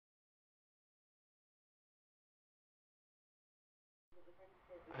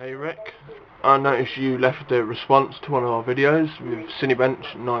Hey Rick, I noticed you left a response to one of our videos with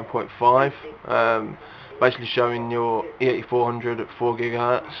Cinebench 9.5, basically showing your E8400 at 4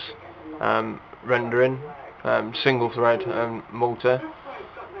 GHz rendering, single thread and multi.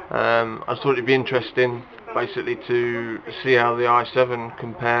 I just thought it'd be interesting basically to see how the i7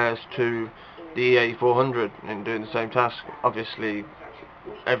 compares to the E8400 in doing the same task. Obviously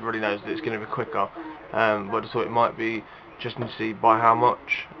everybody knows that it's going to be quicker, but I just thought it might be interesting to see by how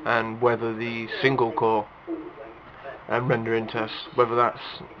much and whether the single core rendering test, whether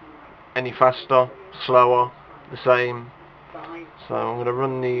that's any faster, slower, the same. So I'm going to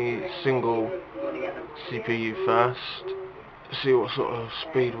run the single CPU first, see what sort of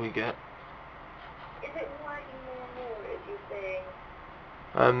speed we get.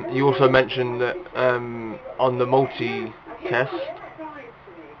 You also mentioned that on the multi test,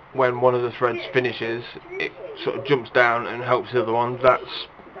 when one of the threads finishes, it sort of jumps down and helps the other one. That's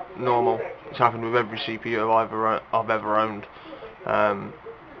normal. It's happened with every CPU I've ever owned. I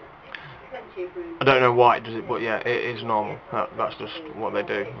don't know why it does it, but yeah, it is normal. That's just what they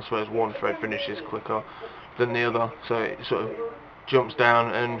do. I suppose one thread finishes quicker than the other, so it sort of jumps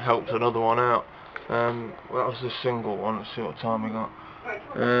down and helps another one out. That was the single one. Let's see what time we got.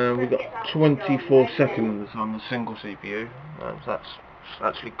 We got 24 seconds on the single CPU. So that's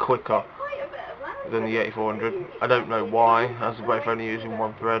actually quicker than the 8400. I don't know why, as they're both only using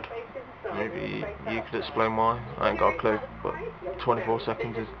one thread. Maybe you could explain why. I ain't got a clue, but 24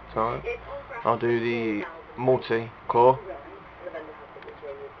 seconds is time. I'll do the multi-core.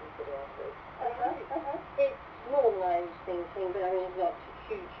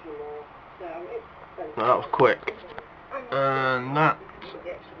 That was quick. And that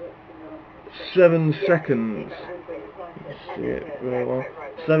 7 seconds. You see it very well.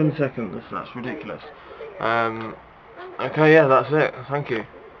 7 seconds. That's ridiculous. Okay, yeah, that's it. Thank you.